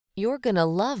You're gonna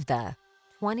love the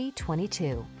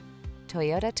 2022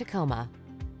 Toyota Tacoma.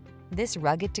 This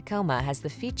rugged Tacoma has the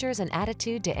features and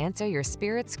attitude to answer your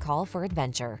spirit's call for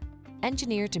adventure.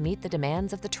 Engineered to meet the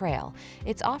demands of the trail,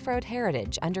 its off-road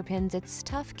heritage underpins its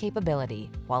tough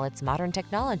capability, while its modern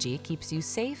technology keeps you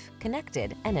safe,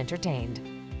 connected, and entertained.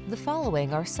 The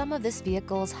following are some of this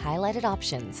vehicle's highlighted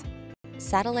options: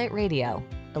 satellite radio,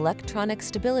 electronic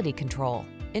stability control,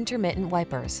 intermittent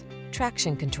wipers,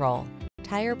 traction control,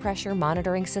 tire pressure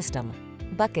monitoring system,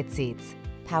 bucket seats,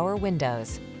 power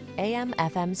windows,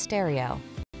 AM/FM stereo,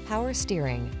 power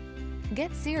steering.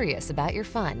 Get serious about your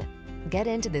fun. Get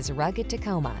into this rugged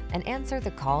Tacoma and answer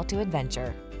the call to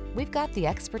adventure. We've got the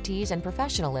expertise and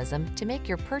professionalism to make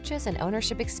your purchase and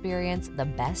ownership experience the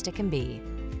best it can be.